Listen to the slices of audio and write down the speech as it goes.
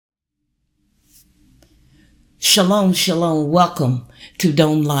Shalom, shalom. Welcome to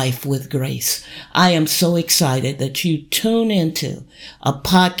Dome Life with Grace. I am so excited that you tune into a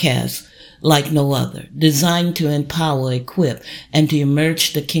podcast like no other, designed to empower, equip, and to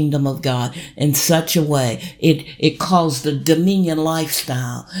emerge the kingdom of God in such a way. It calls the dominion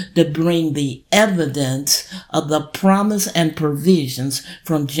lifestyle to bring the evidence of the promise and provisions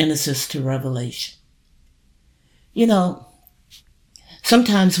from Genesis to Revelation. You know,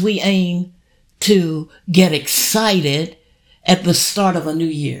 sometimes we aim to get excited at the start of a new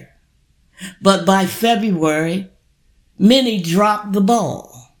year. But by February, many drop the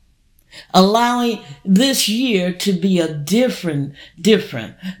ball, allowing this year to be a different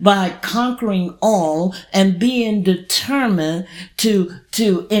by conquering all and being determined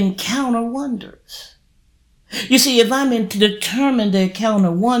to encounter wonders. You see, if I'm determined to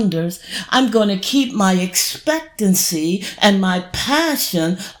encounter wonders, I'm going to keep my expectancy and my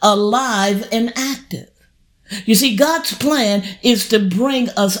passion alive and active. You see, God's plan is to bring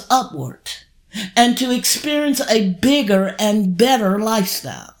us upward and to experience a bigger and better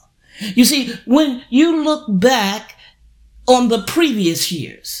lifestyle. You see, when you look back on the previous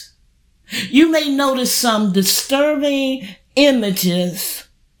years, you may notice some disturbing images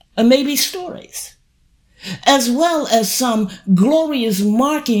or maybe stories, as well as some glorious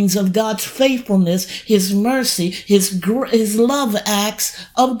markings of God's faithfulness, His mercy, His love acts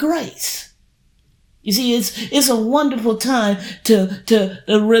of grace. You see, it's a wonderful time to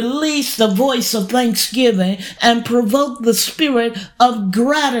release the voice of thanksgiving and provoke the spirit of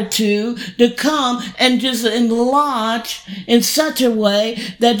gratitude to come and just enlarge in such a way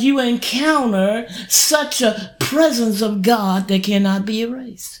that you encounter such a presence of God that cannot be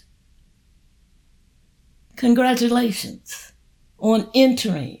erased. Congratulations on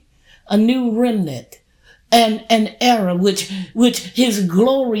entering a new remnant and an era which His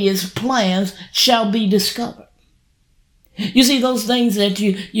glorious plans shall be discovered. You see, those things that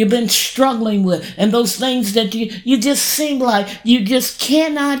you've been struggling with, and those things that you just seem like you just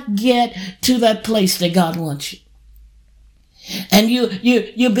cannot get to that place that God wants you. And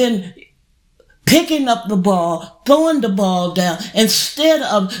you've been picking up the ball, throwing the ball down, instead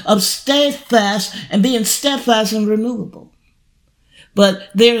of steadfast and being steadfast and removable. But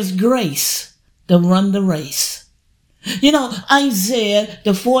there's grace to run the race. You know, Isaiah,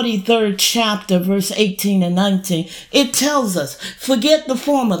 the 43rd chapter, verse 18 and 19, it tells us, forget the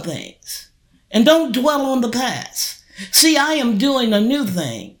former things and don't dwell on the past. See, I am doing a new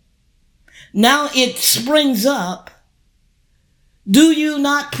thing. Now it springs up. Do you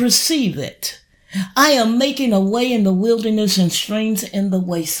not perceive it? I am making a way in the wilderness and streams in the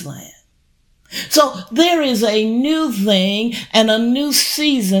wasteland. So there is a new thing and a new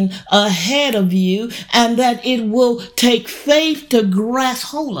season ahead of you, and that it will take faith to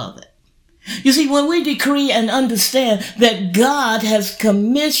grasp hold of it. You see, when we decree and understand that God has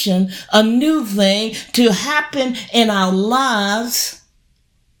commissioned a new thing to happen in our lives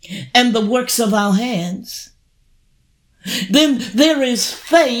and the works of our hands, then there is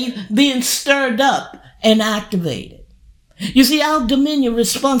faith being stirred up and activated. You see, our dominion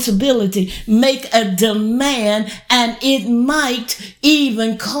responsibility make a demand, and it might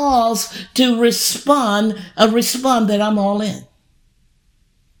even cause to respond that I'm all in.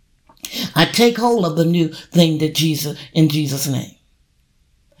 I take hold of the new thing that in Jesus' name.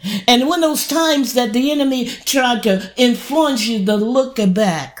 And when those times that the enemy tried to influence you to look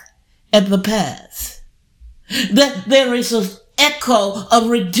back at the past, that there is an echo of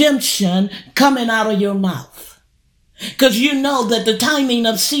redemption coming out of your mouth. Because you know that the timing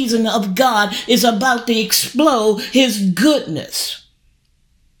of season of God is about to explode His goodness.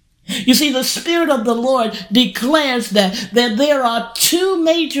 You see, the Spirit of the Lord declares that there are two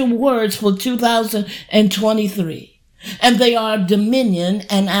major words for 2023, and they are dominion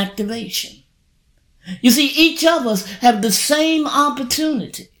and activation. You see, each of us have the same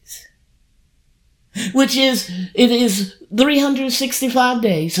opportunity, which is 365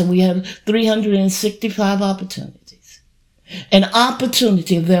 days, so we have 365 opportunities. An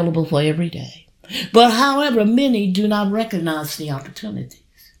opportunity available for every day. But however, many do not recognize the opportunities,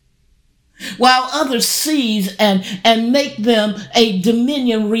 while others seize and make them a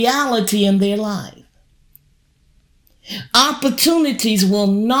dominion reality in their life. Opportunities will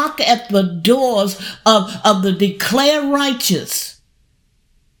knock at the doors of the declared righteous.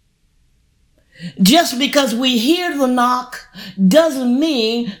 Just because we hear the knock doesn't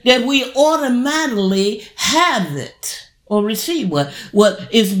mean that we automatically have it or receive what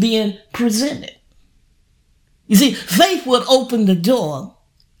is being presented. You see, faith would open the door,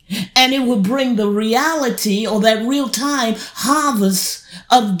 and it would bring the reality or that real-time harvest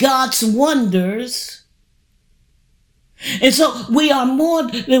of God's wonders And so we are more,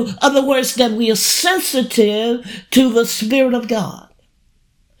 in other words, that we are sensitive to the Spirit of God.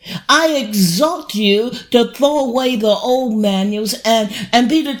 I exhort you to throw away the old manuals and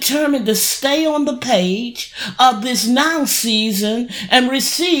be determined to stay on the page of this now season and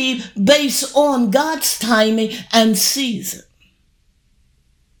receive based on God's timing and season.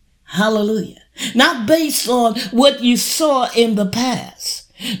 Hallelujah. Not based on what you saw in the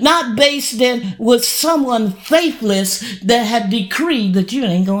past. Not based in with someone faithless that had decreed that you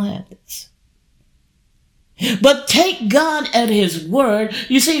ain't going to have this. But take God at his word.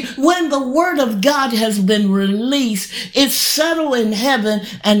 You see, when the word of God has been released, it's settled in heaven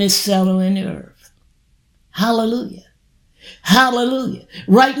and it's settled in earth. Hallelujah. Hallelujah.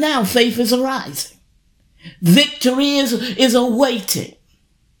 Right now, faith is arising. Victory is awaiting.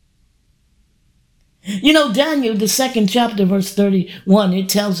 You know, Daniel, the 2nd chapter, verse 31, it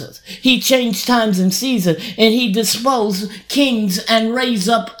tells us he changed times and seasons, and he disposed kings and raised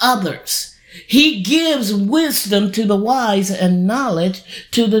up others. He gives wisdom to the wise and knowledge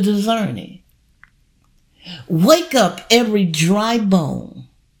to the discerning. Wake up every dry bone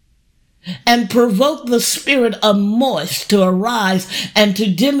and provoke the spirit of moist to arise and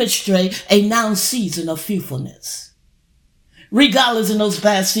to demonstrate a now season of fruitfulness. Regardless, in those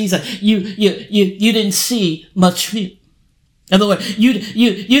past seasons, you didn't see much fruit. In other words, you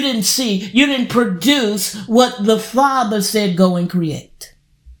didn't produce what the Father said go and create.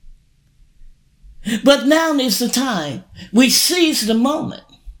 But now is the time. We seize the moment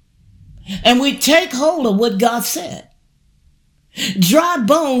and we take hold of what God said. Dry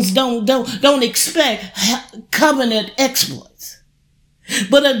bones don't expect covenant exploits.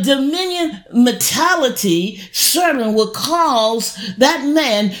 But a dominion mentality certainly will cause that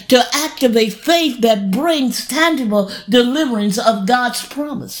man to activate faith that brings tangible deliverance of God's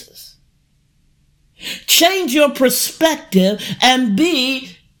promises. Change your perspective and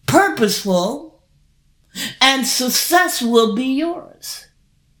be purposeful, and success will be yours.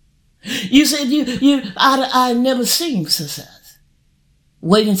 You said I never seen success.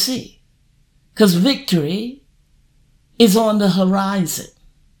 Wait and see. Because victory is on the horizon.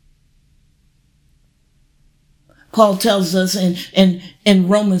 Paul tells us in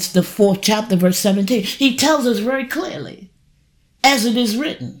Romans, the 4th chapter, verse 17, he tells us very clearly, as it is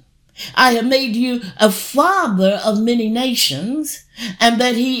written, I have made you a father of many nations, and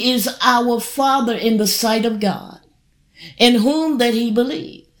that he is our father in the sight of God, in whom that he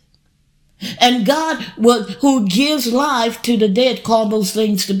believed. And God, who gives life to the dead, called those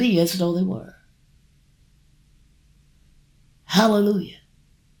things to be as though they were. Hallelujah.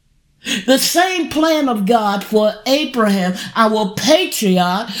 The same plan of God for Abraham, our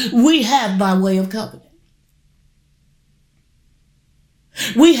patriarch, we have by way of covenant.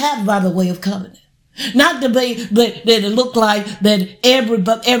 We have by the way of covenant. Not the way that it looked like that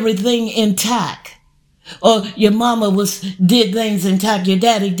everything intact. Or your mama did things intact, your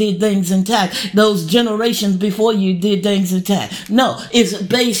daddy did things intact, those generations before you did things intact. No, it's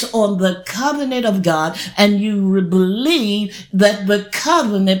based on the covenant of God, and you believe that the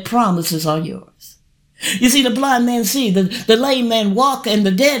covenant promises are yours. You see, the blind man see, the lame man walk, and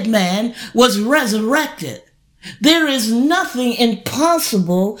the dead man was resurrected. There is nothing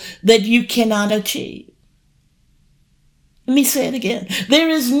impossible that you cannot achieve. Let me say it again. There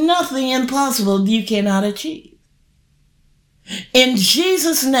is nothing impossible you cannot achieve. In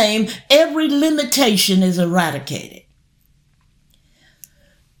Jesus' name, every limitation is eradicated.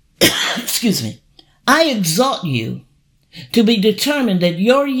 Excuse me. I exhort you to be determined that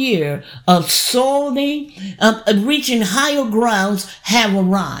your year of soaring, reaching higher grounds have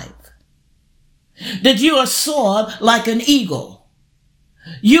arrived. That you are soared like an eagle.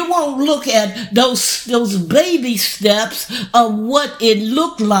 You won't look at those baby steps of what it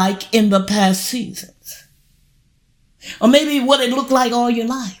looked like in the past seasons. Or maybe what it looked like all your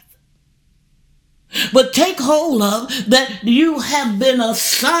life. But take hold of that you have been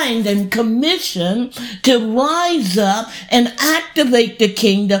assigned and commissioned to rise up and activate the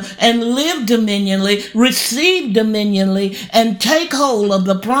kingdom and live dominionly, receive dominionly, and take hold of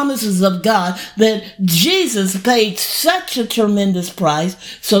the promises of God that Jesus paid such a tremendous price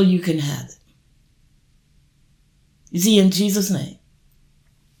so you can have it. You see, in Jesus' name.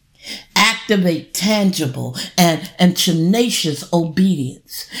 Activate tangible and tenacious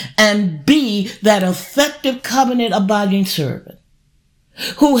obedience and be that effective covenant abiding servant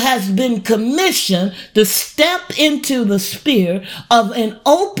who has been commissioned to step into the sphere of an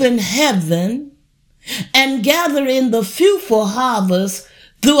open heaven and gather in the fruitful harvest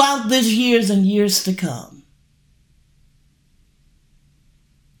throughout this years and years to come.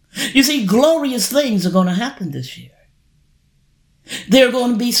 You see, glorious things are going to happen this year. There are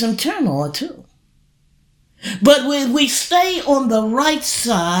going to be some turmoil too. But when we stay on the right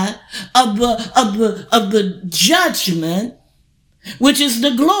side of the judgment, which is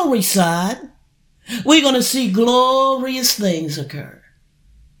the glory side, we're going to see glorious things occur.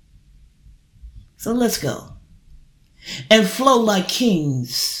 So let's go and flow like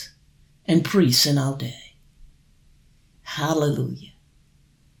kings and priests in our day. Hallelujah.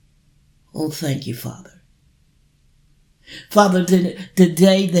 Oh, thank you, Father. Father,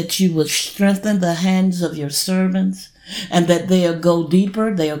 today that you will strengthen the hands of your servants and that they'll go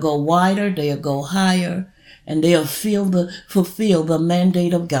deeper, they'll go wider, they'll go higher, and they'll fulfill the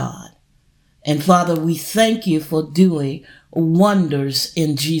mandate of God. And Father, we thank you for doing wonders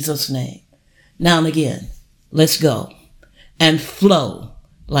in Jesus' name. Now and again, let's go and flow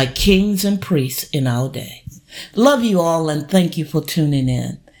like kings and priests in our day. Love you all and thank you for tuning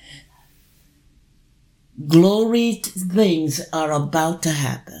in. Glory things are about to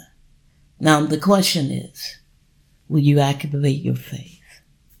happen. Now the question is, will you activate your faith?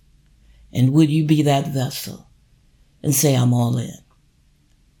 And will you be that vessel and say, I'm all in?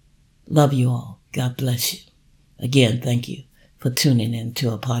 Love you all. God bless you. Again, thank you for tuning in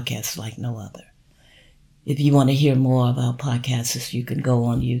to a podcast like no other. If you want to hear more of our podcasts, you can go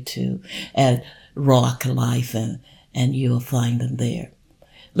on YouTube at Rock Life and you'll find them there.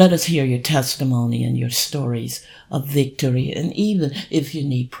 Let us hear your testimony and your stories of victory. And even if you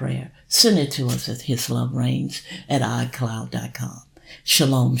need prayer, send it to us at hislovereigns@icloud.com.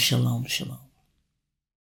 Shalom, shalom, shalom.